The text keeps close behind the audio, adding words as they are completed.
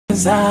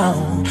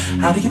Out.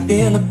 How do you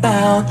feel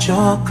about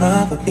your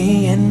cover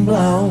being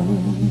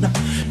blown?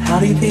 How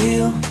do you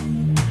feel?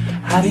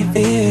 How do you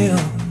feel?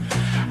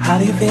 How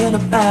do you feel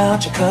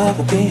about your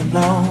cover being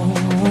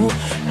blown?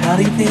 How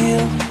do you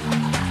feel?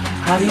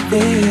 How do you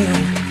feel?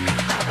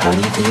 How do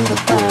you feel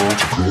about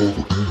your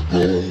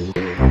cover being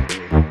blown?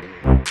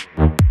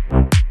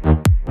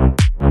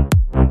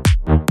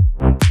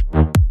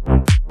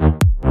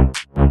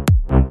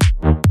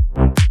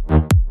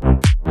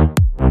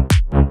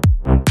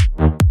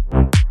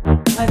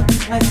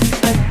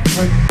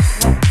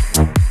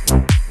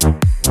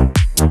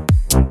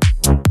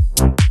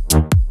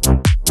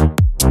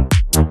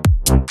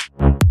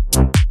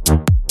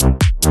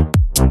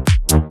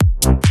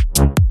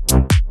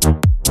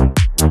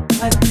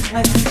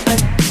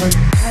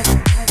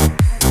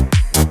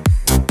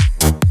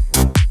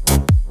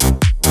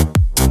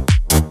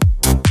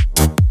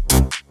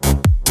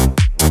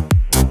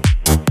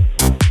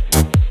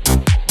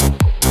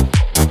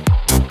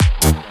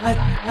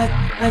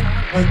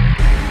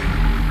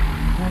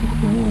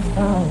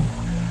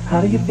 How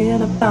do you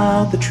feel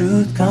about the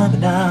truth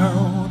coming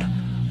out?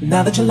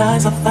 Now that your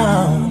lies are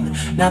found,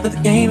 now that the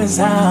game is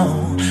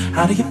out,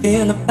 how do you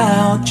feel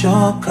about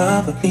your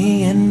cover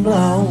being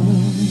blown?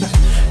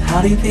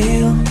 How do you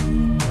feel?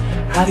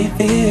 How do you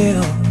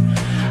feel?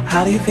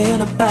 How do you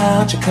feel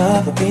about your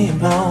cover being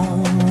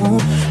blown?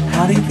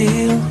 How do you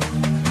feel?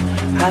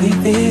 How do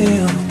you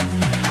feel?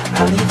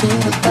 How do you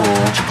feel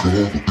about your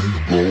cover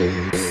being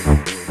blown?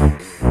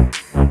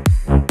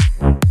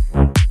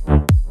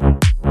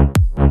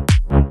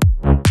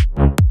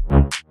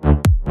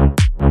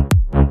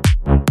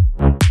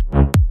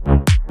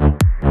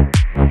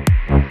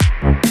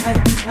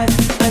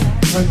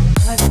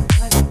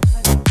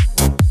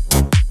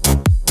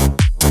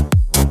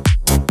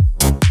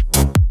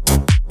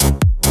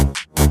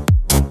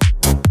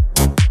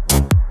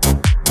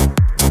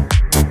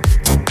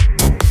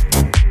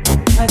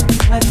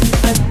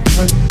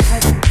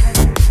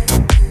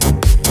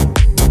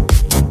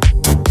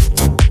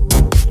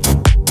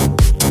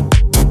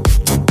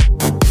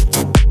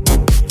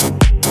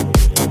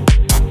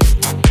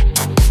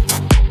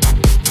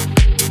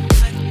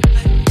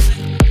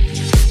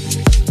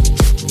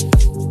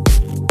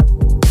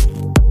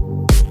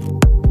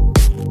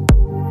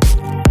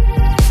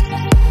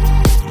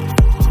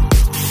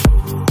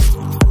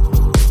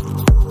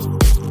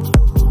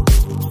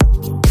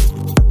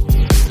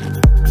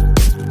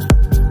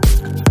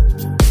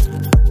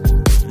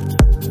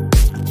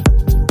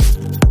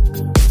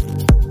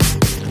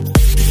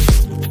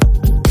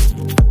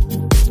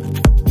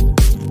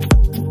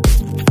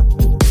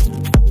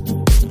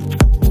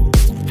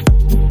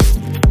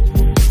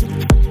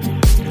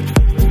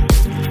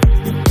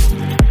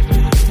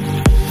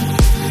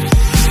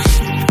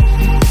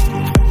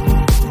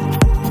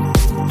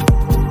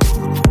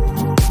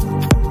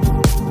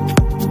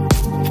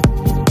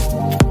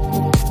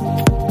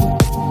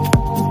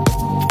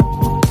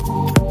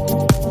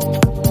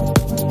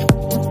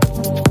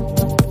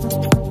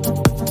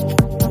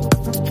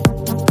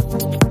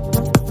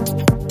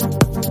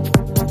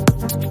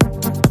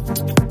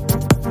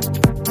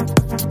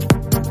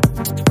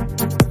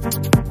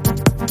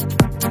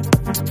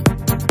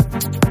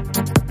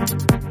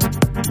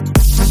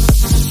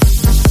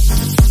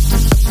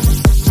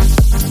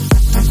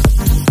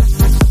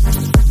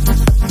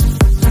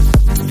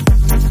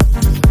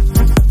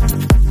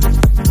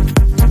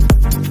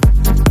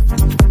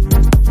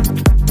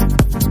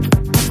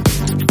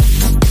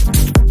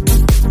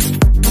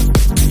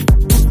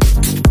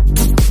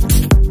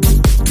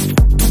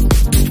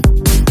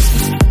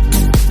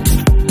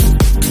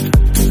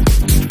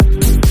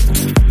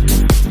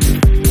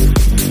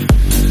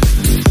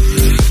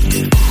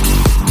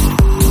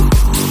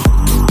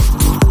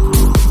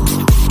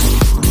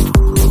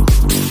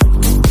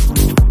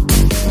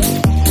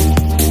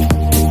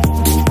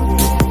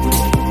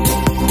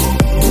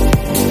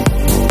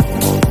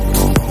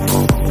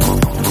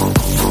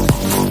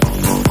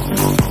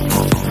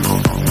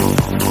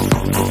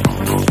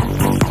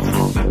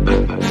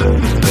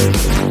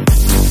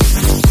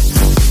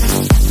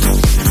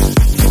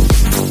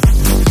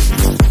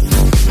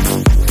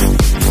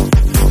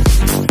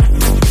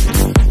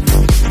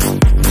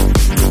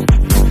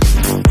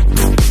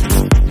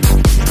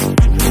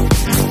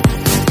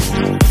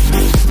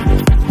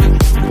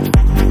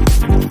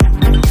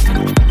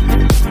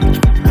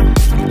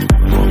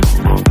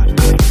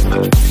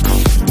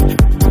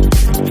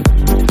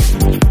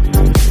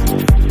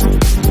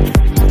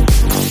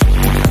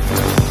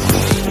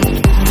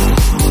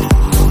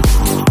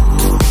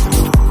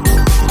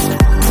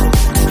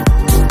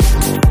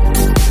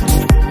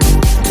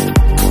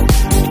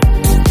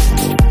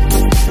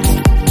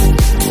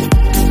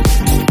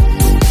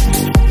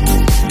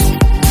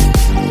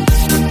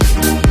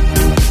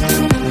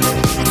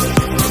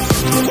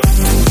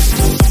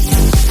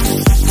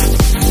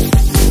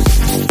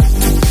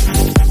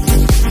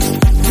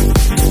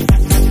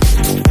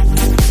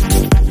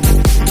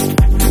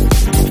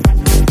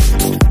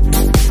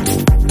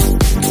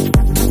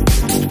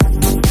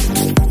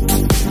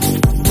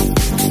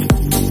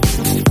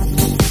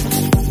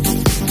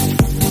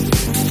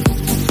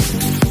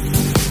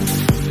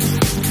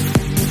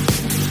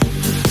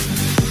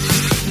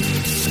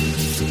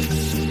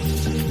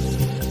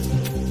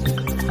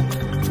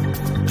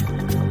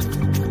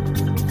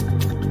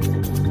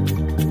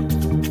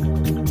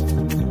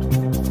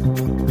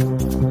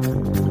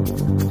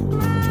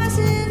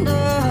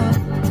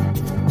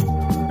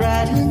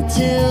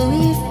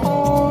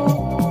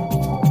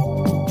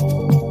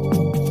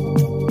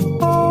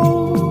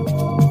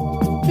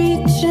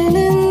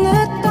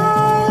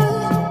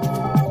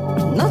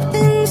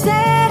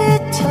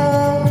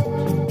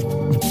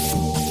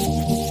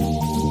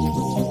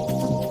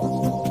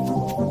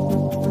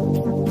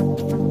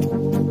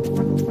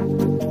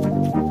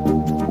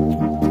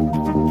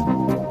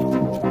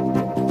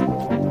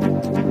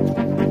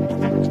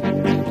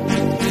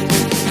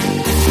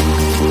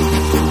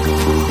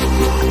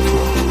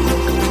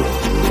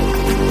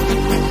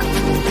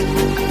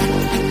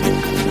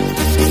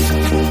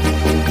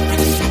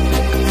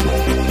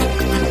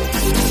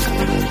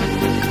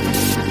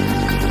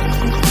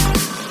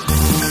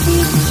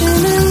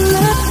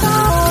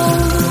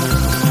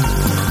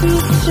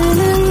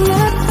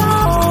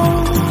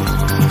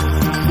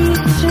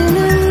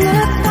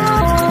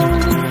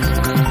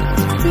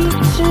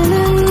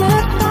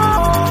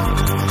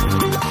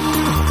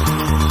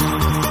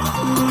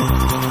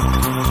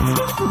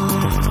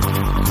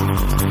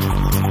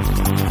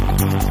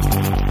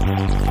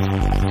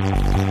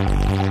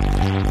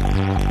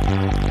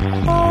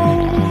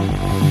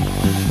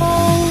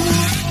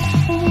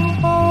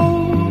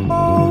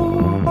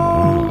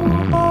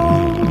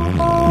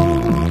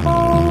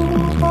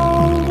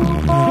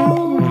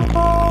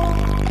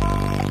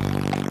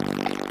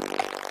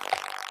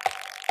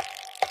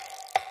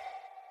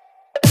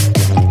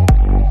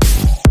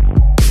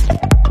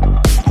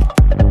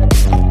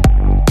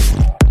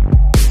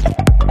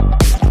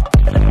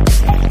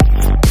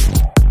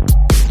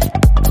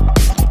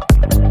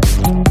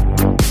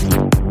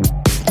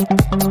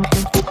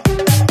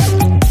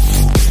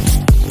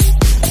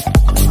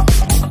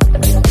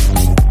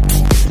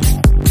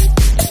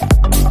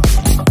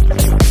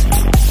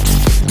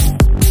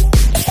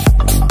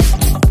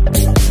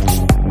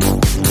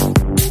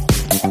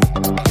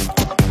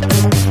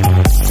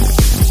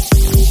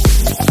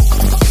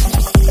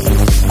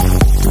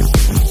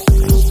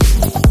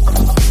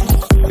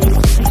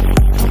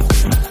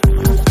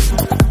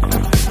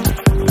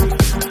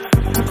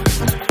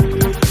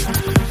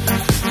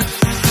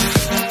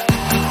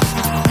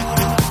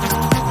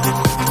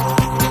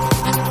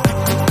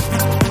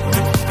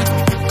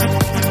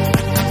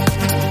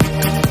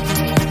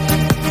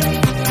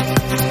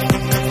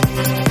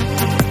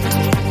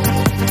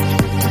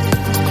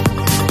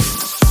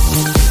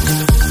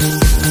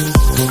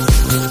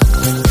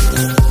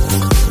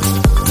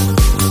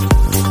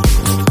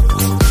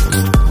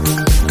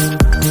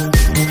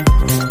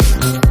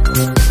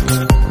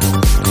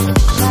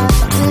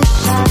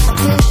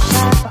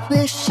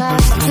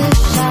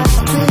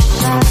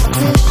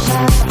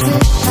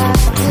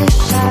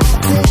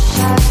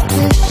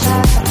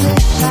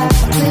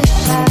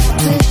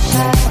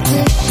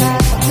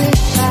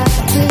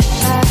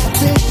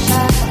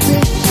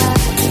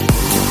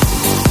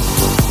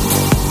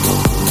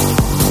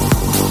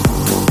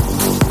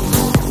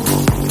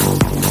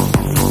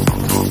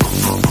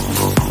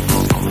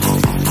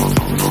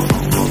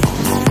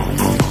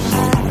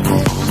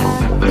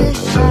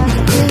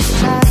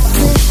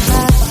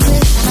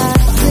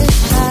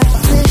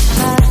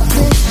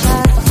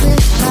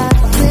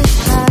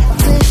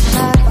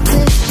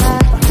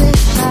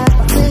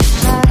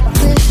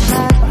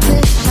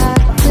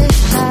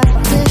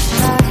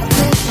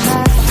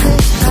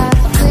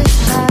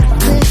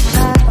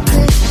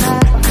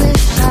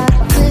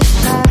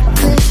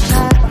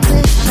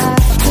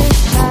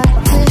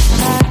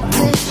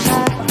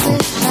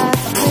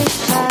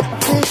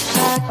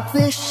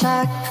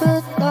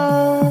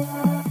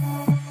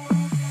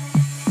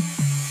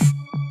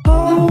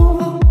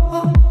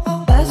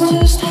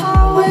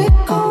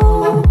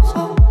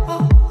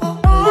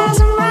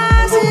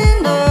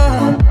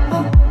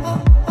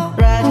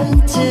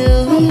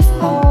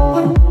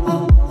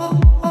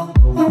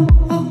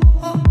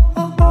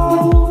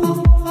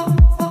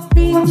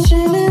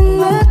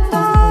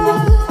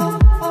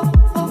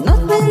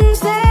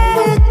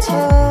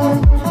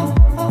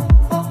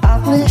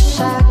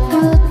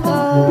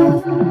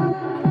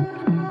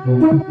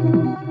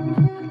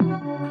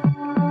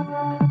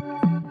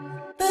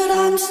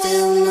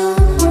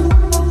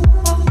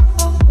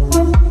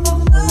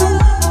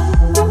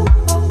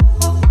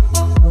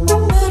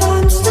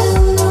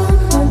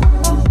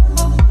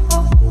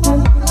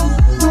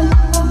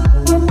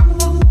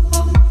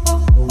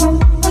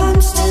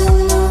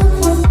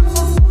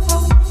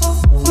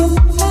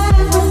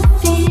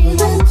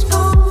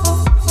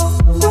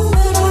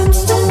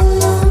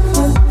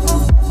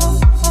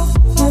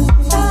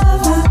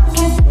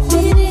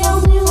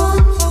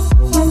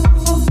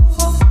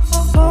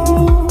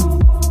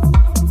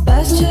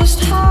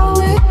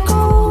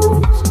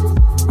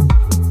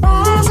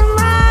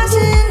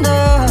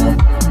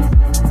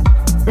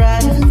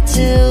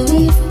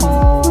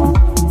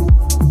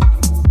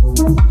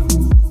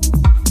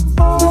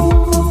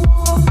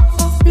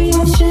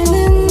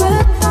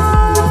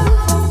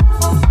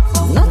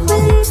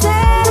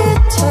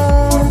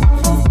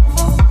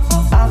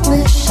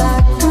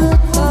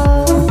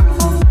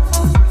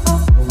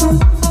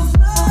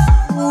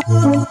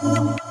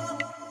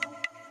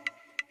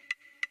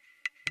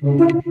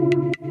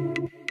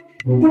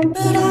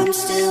 but I'm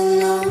still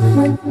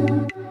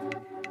numb.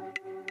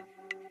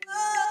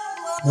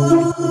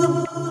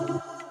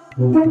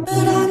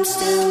 But I'm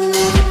still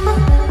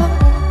numb.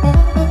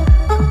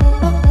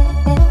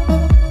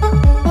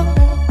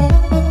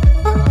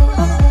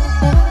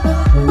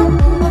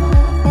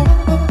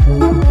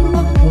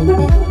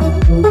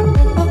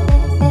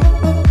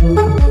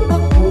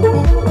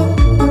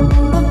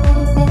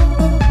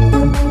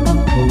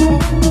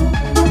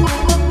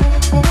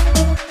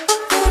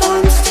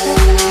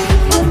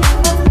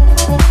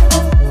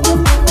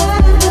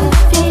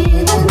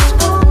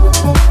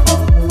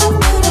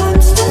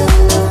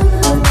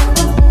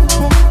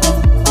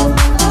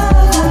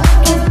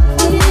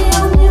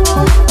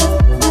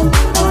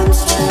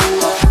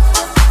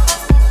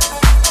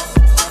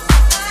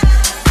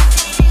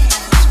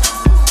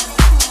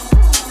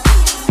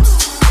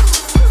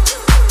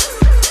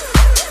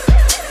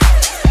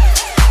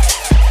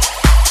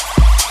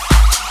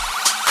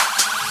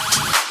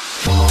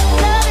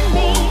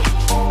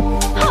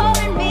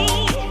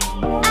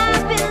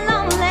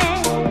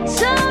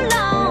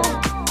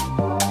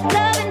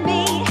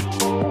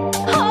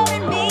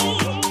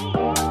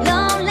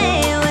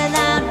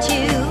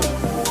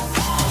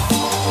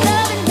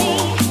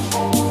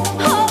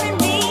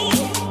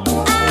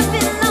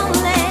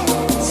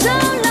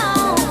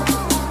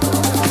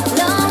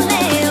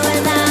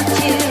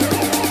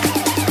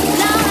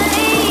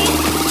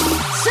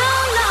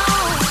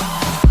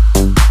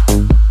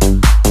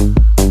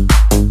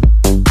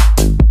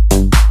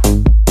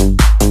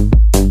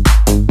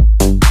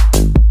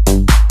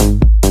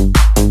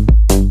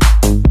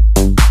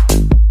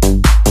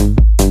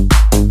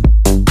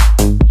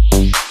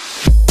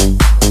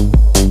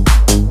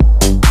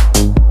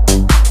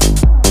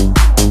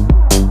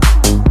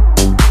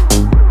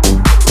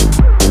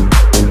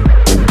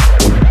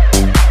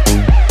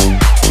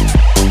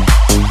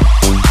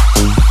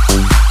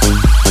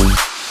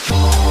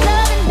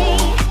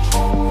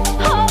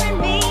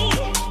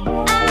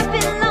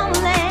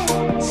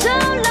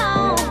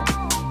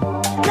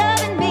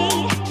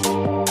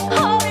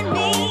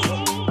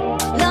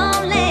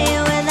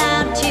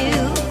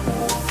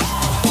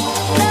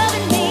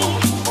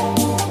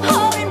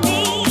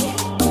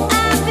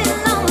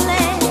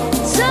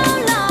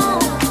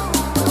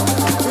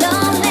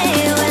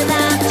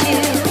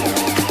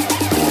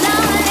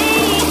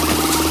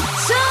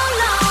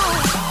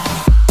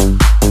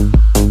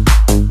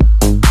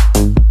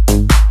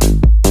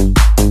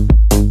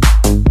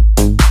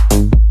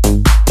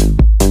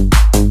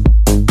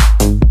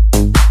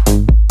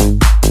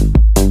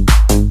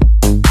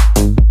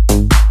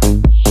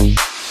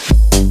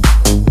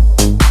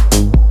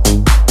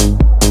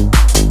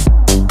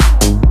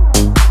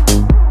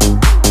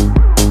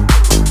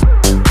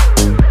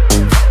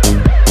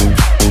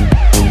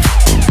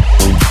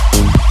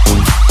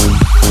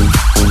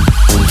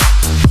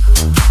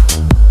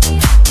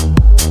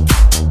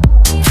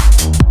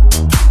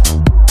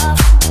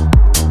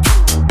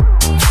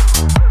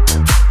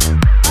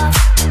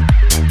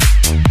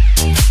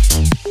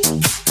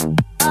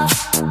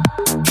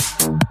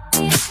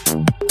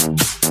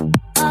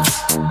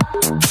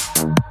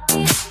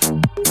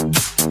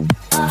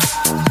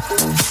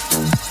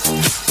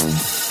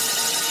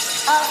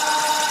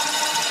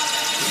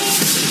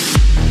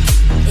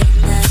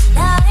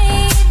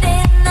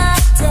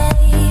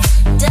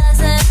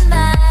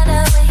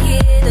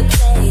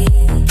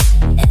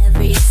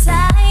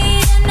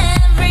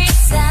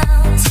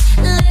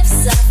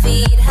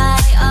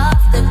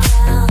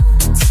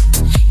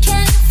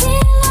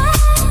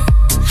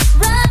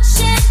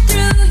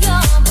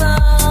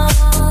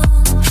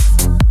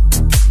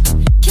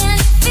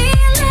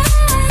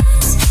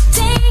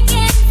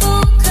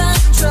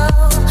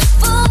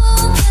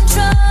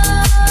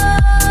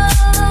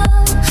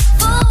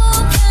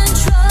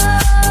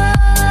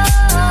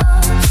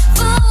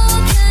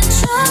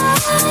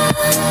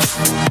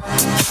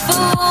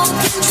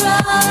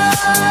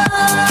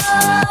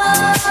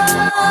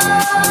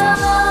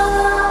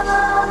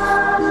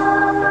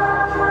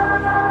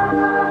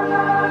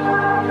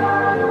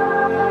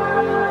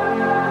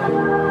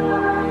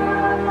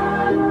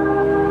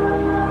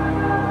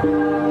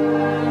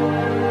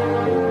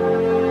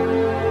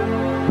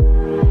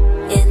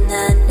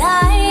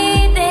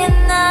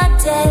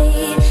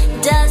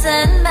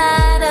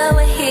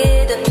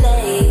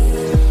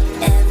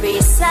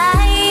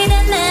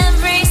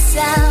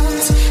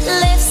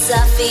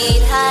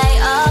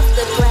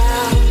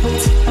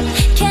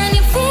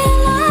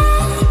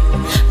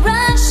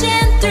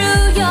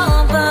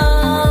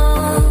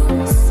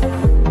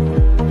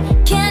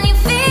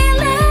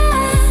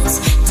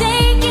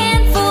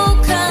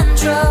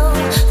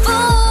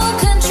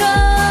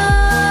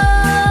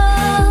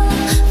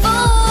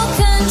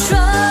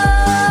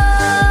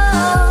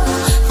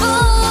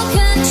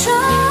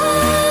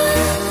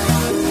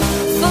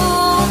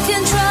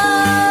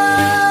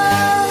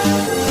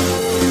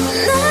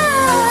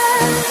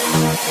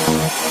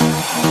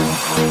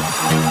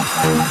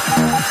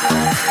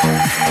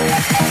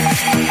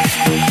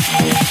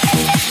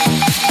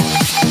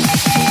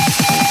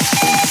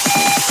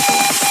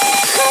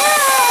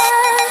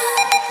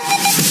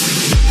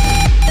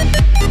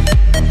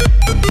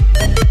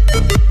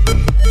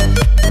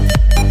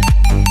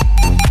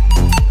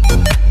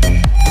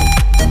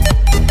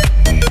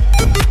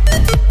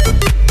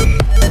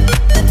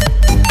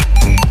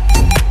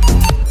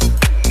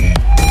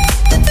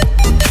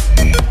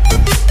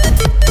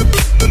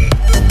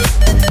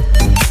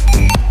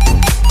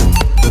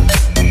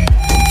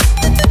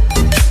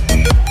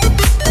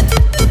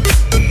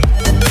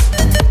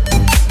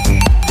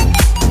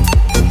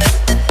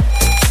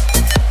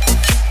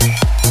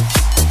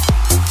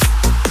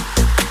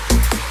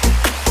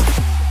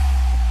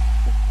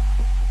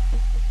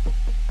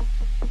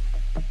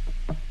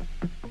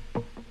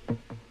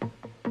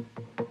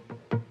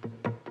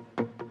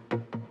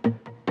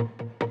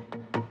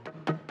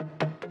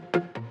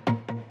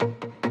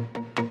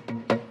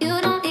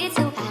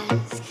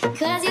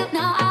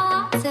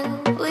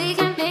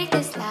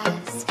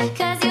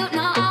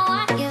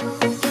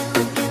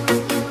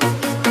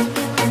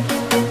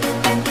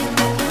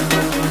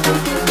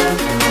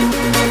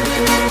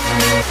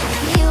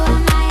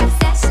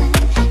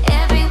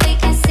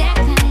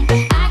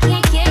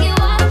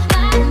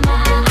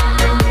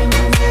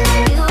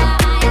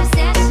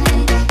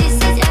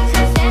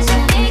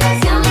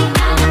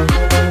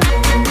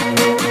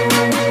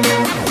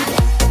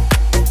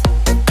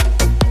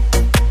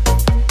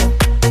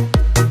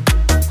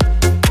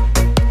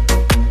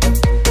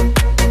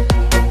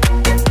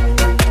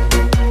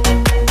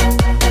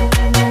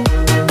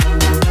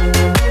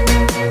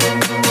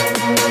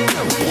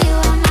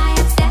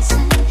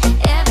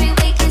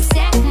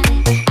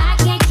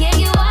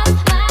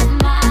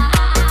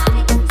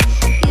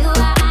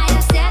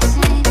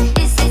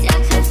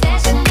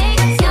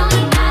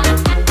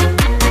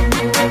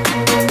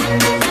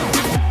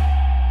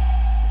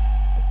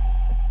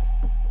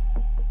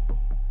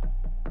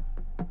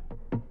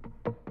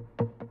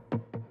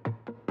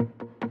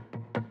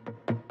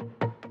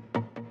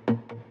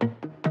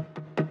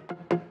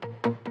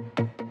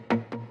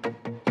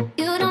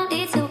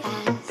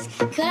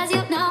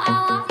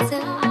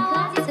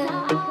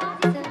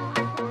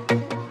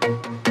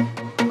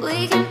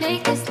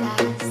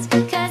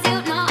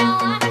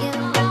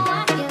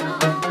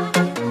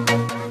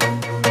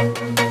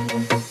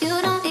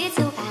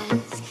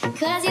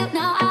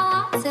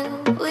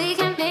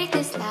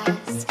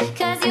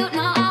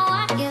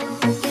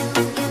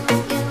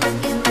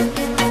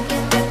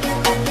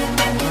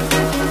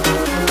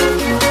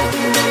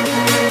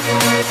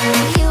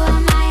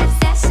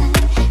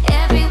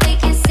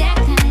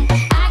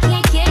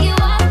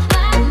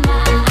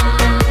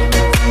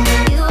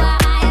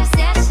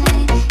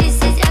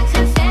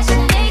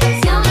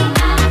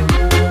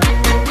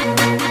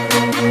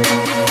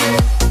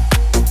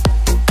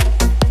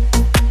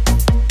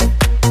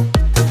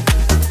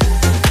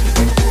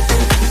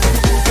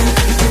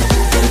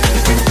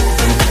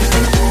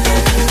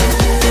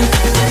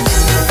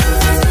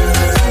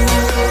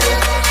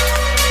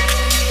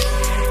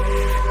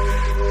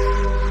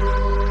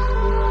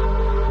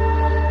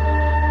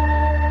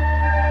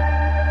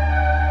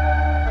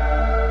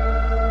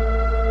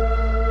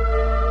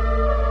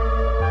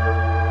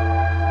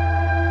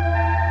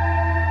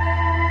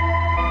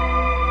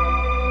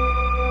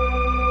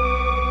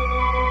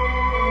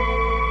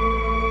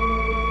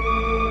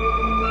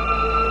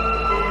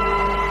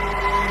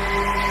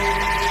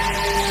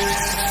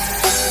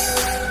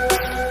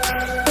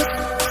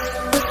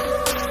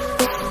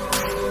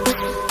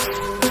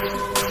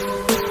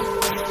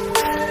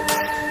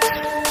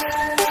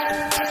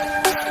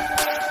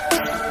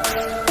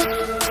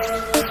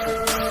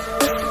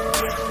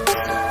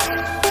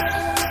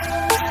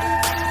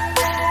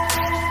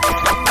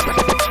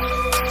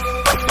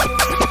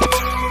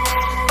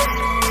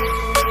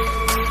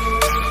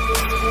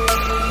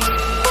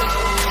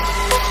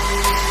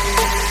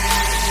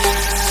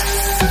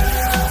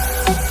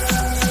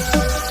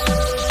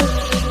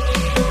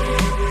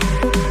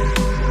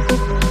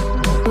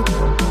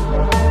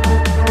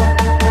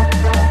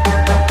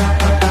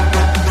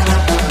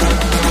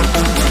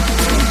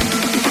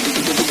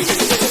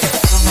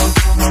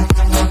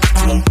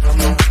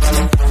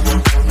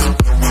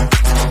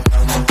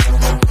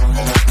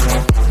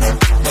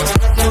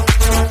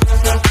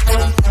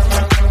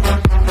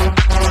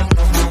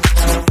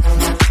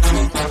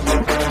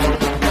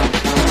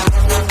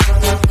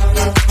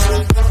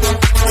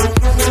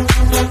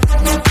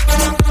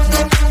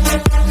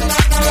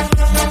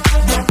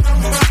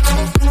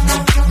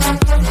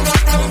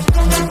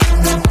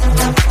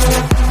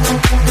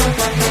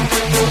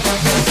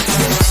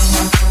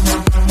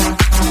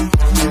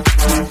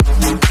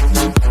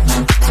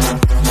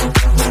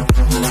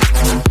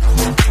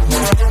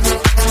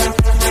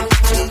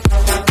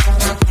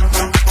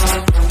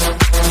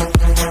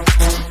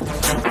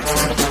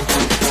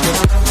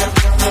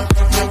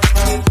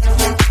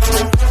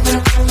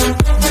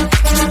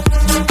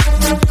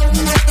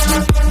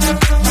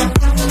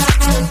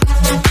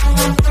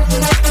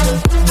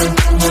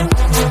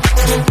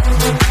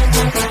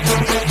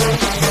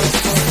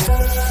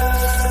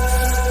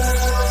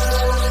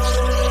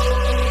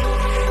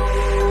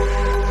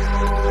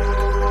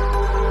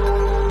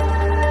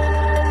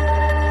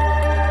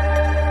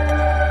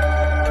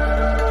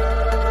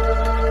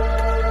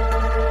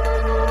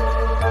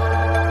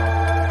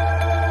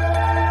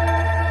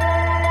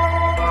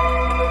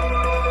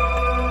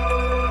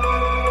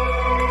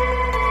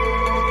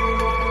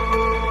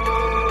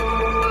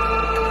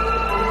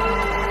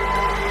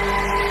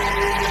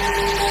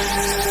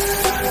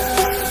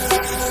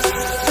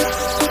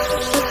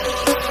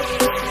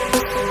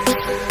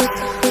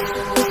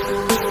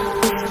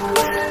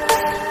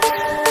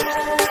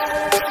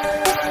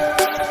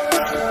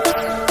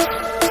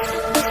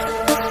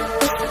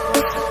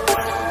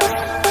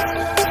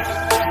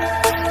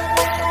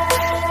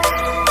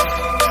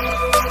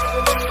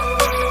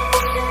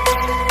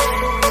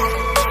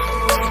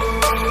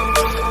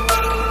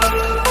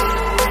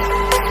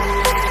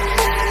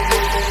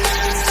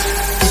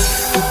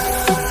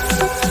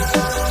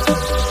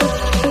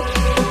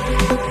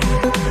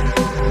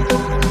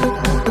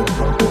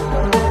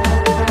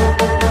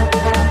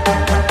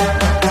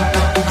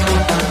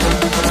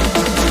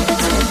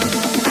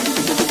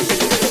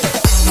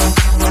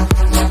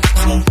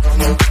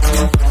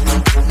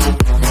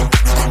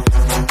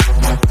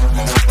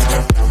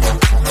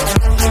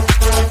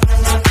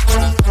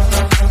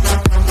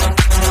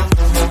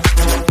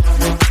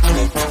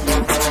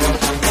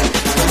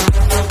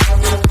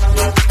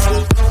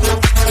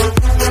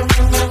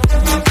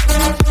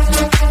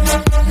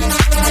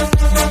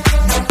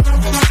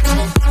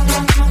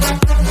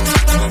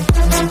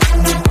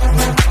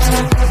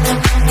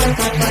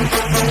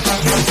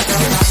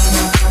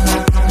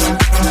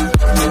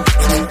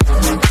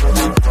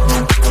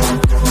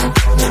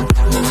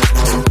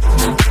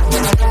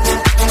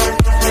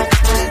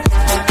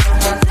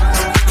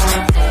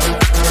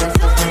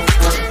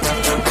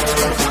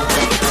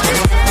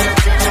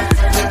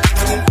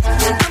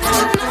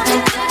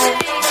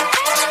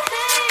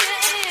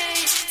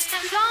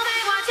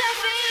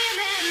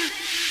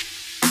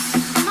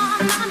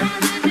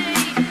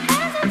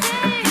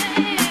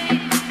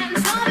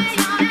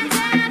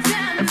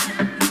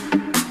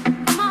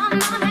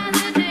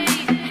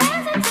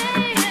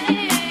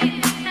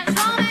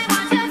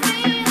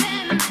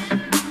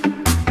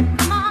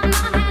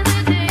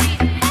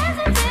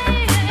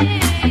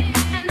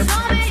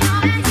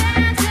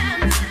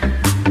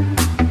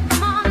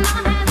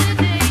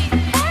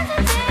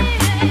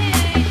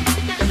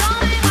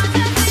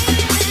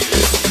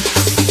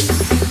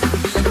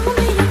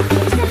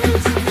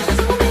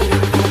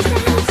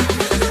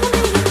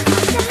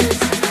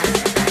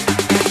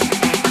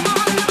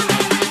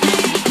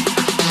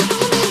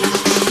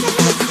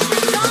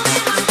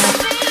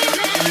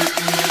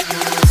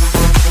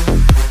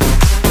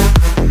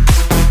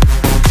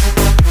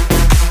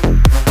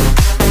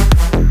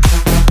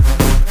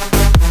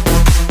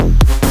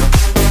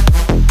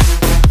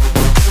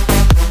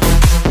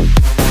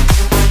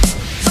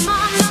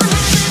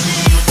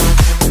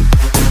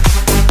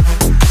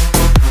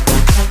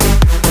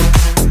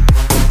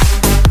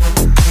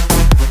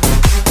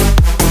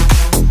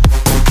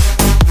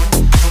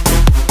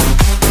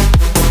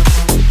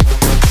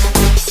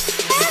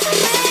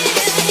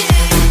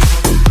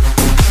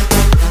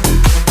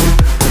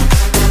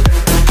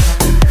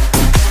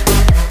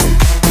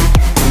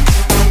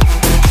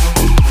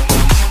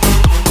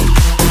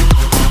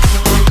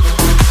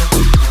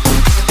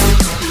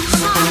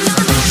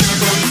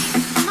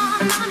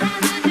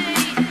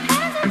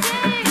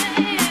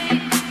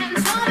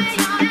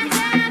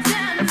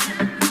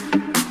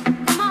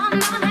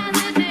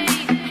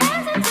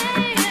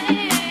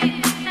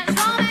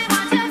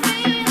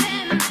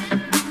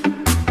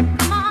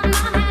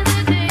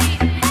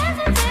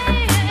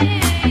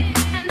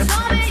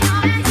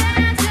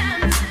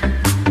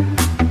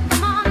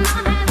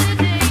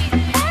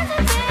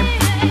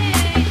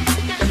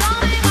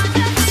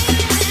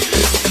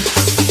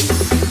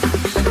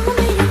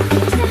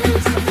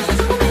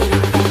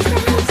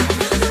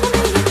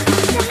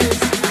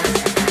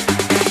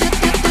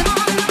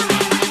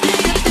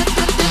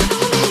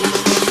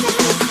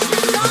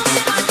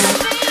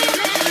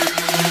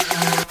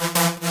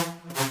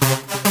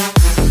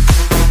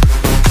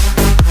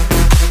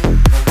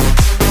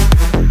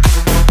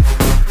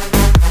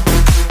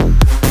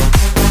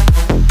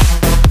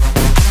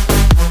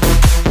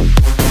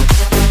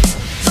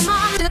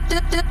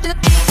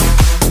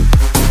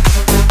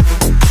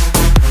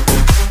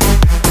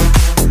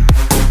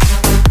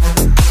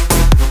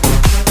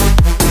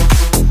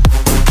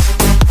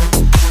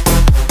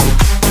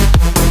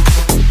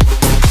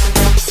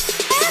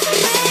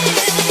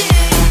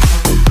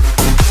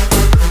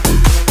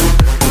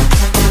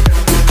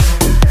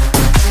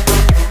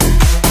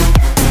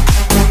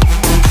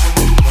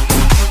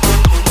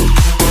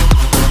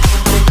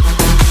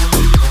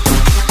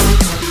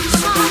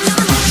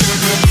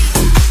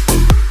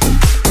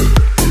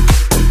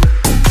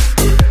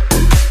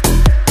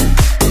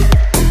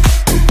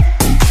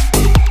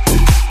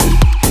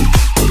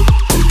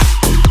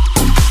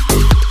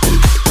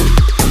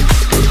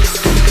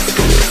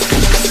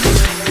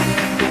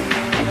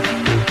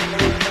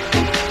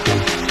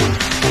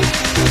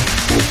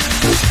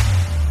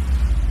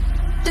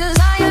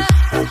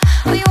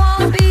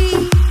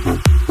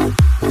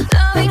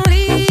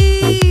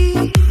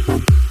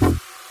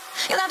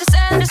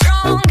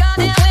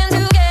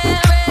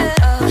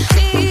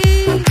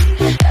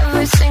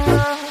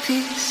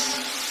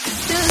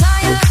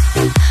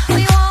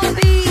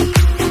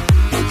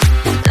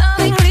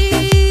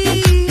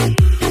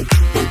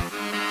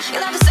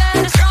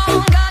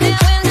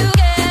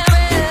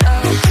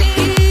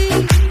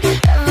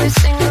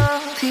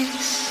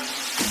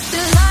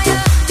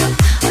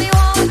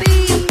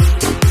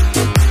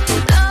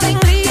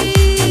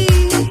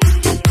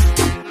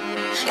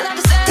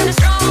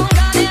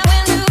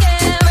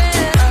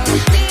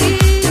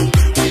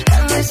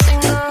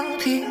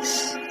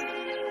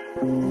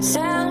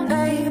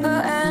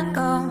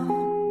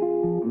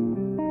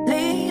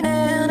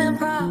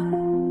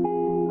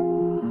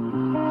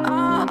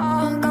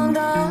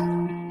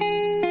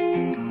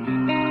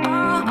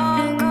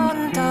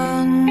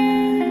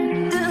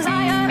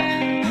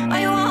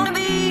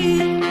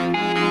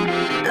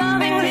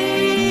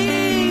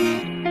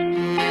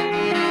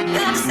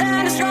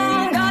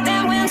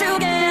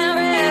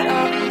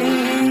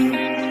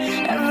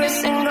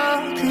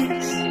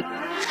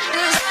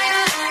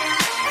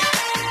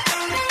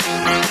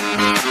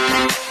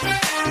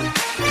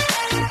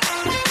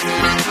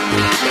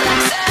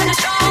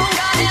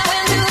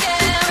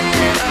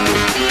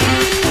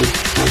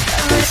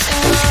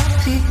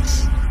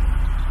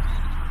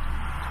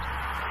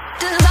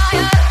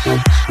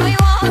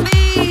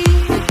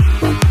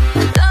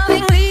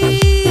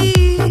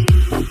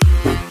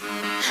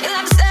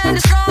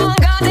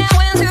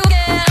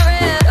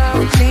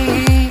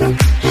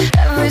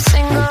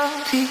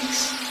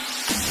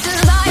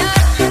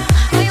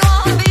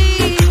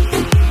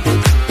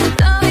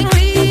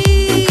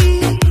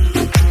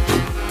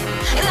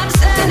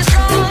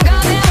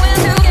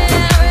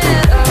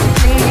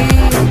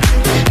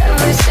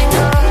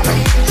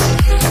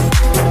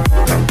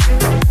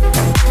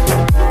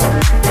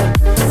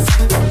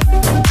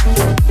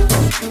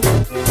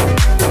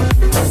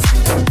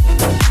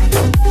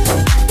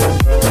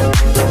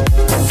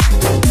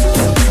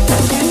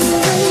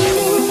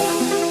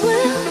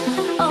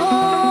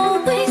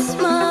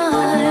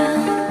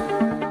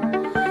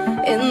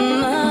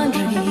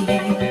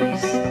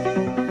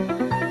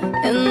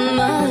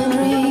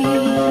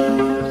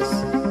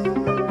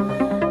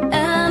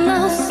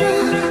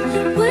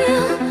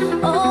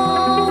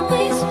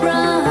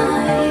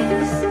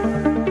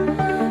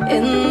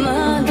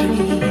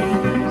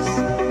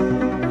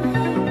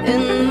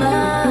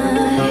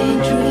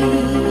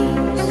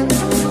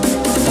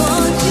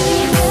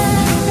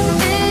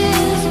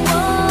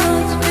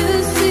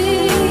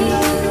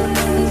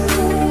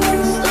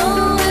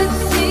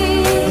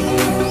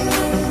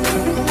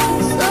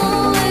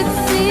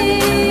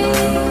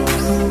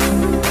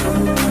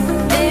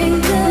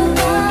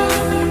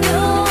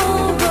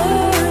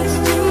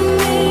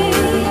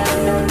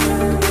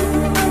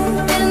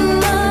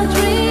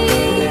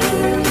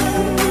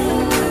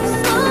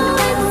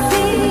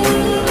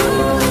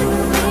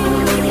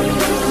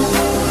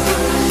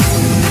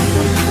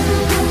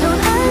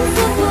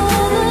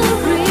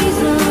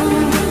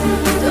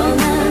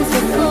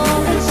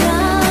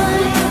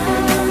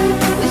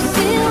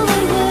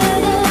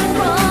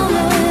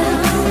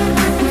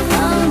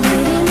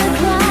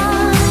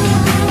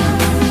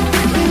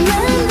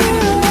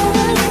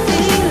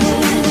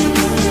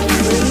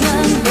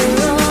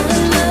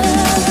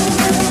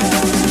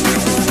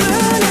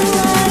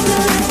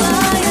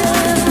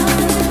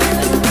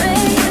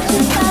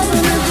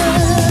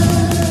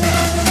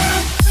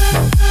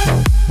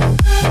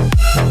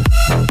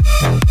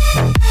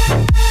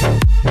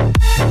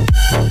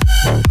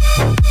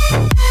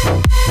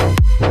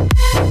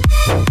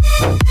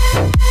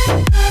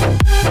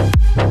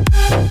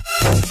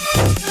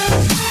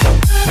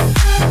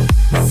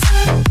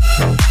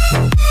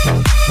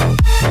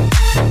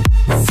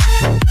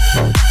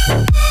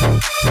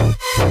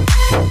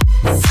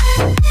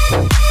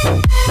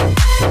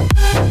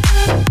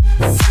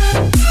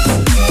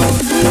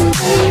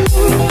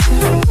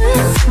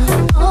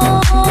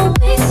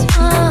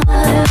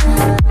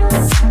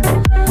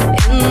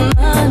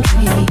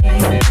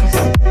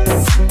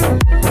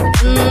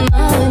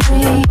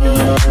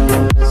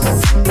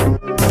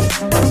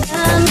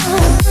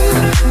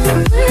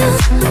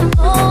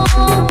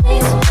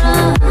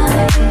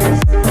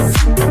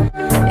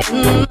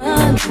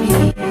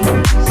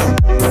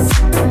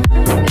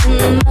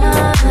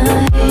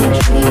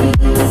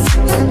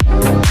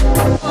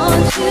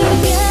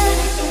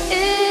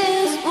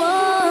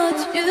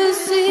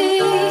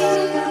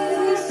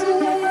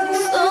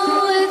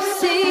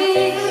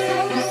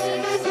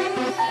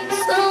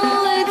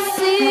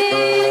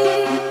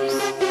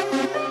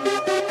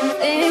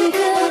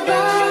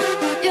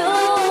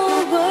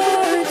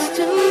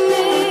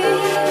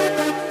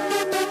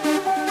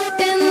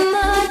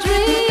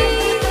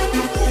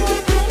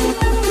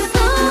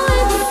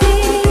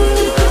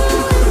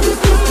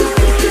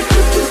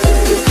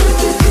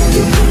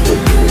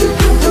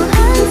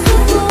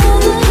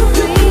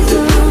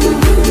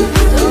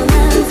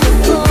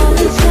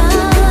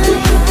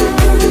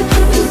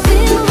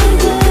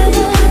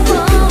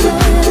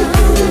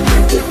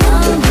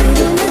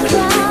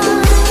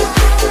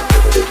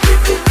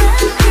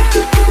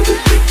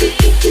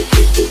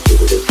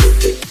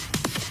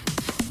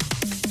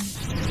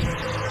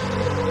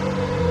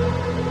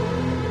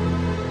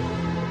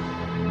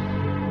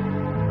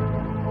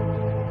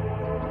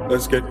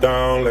 Let's get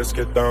down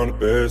to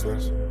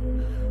business.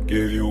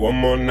 Give you one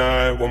more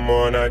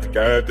night to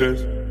get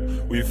this.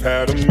 We've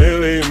had a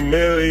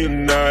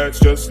million nights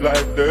just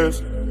like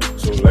this.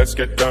 So let's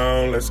get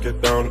down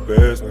to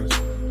business.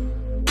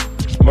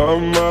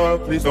 Mama,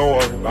 please don't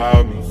worry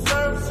about me.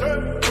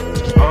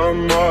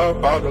 I'm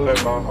about to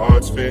let my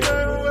heart speak.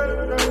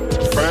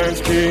 Friends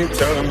keep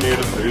telling me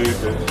to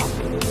leave this.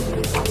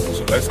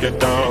 So let's get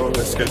down to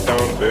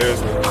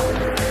business.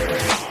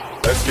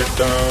 Let's get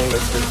down to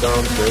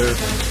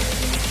business.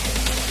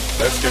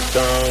 Let's get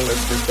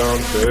down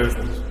to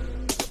business.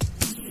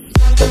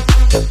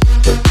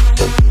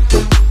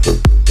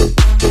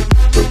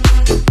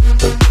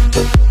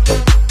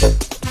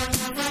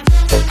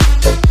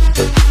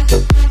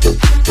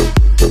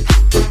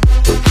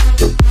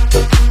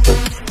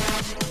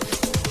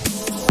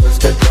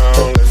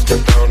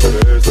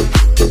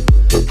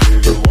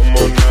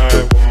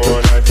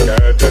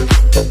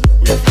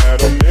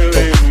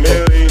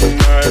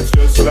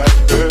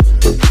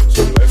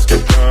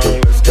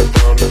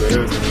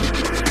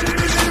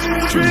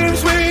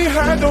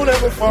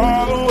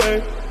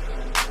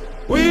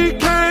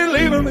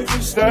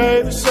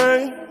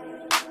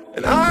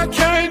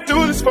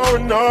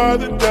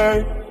 Another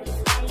day.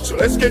 So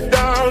let's get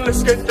down to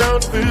business.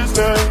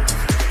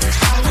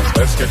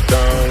 Let's get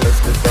down to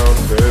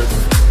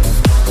business.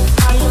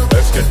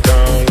 Let's get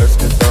down to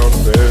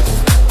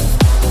business.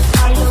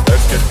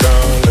 Let's get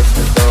down to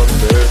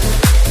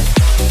business.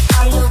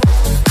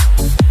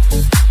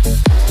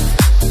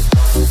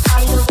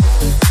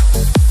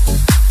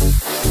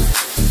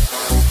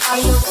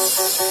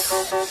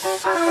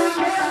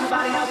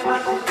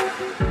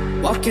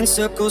 Walk in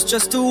circles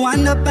just to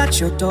wind up at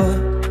your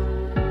door.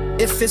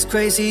 If it's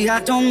crazy, I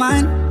don't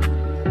mind.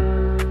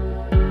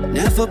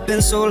 Never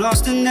been so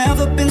lost and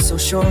never been so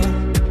sure.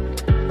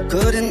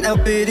 Couldn't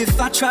help it if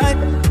I tried.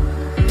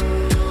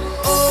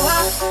 Oh,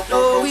 I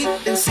know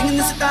we've been singing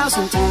this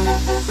 1,000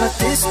 times, but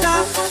this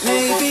time,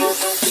 maybe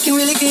we can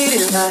really get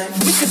it right.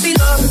 We could be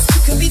lovers, we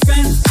could be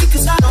friends, we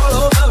could start all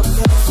over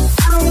again.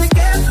 I don't really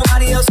care if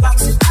nobody else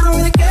likes it. I don't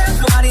really care if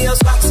nobody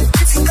else likes it.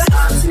 It's in the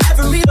hearts and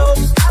never reload.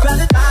 I'd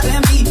rather die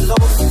than be alone.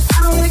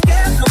 I don't really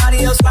care if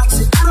nobody else likes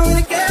it. I don't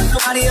really care if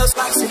nobody else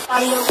likes it.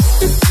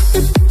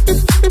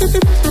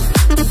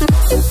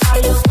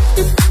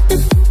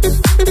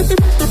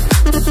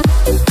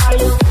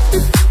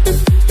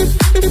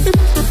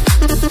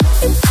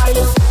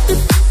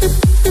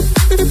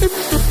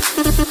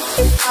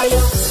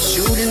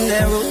 Shooting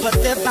arrows, but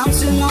they're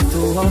bouncing off the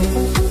wall.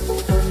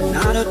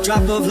 Not a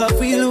drop of love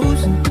we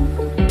lose.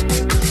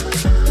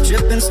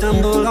 Trip and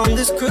stumble on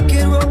this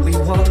crooked road we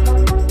walk.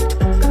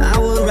 I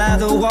would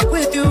rather walk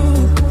with you.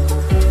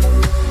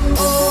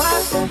 Oh,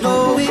 I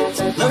know it's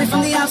blurry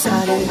from the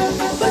outside in,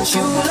 but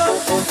you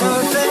look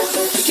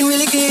perfect. We can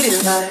really get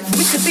it right.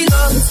 We could be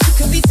lovers, we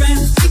could be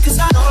friends, we could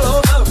start all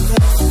over again.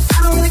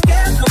 I don't really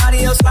care if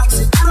nobody else likes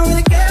it. I don't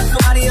really care if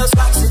nobody else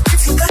likes it.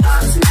 It's in the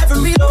hearts and never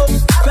reload.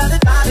 I'd rather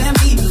die than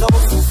be alone.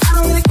 I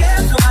don't really care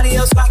if nobody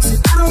else likes it.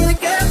 I don't really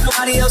care if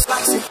nobody else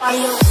likes it.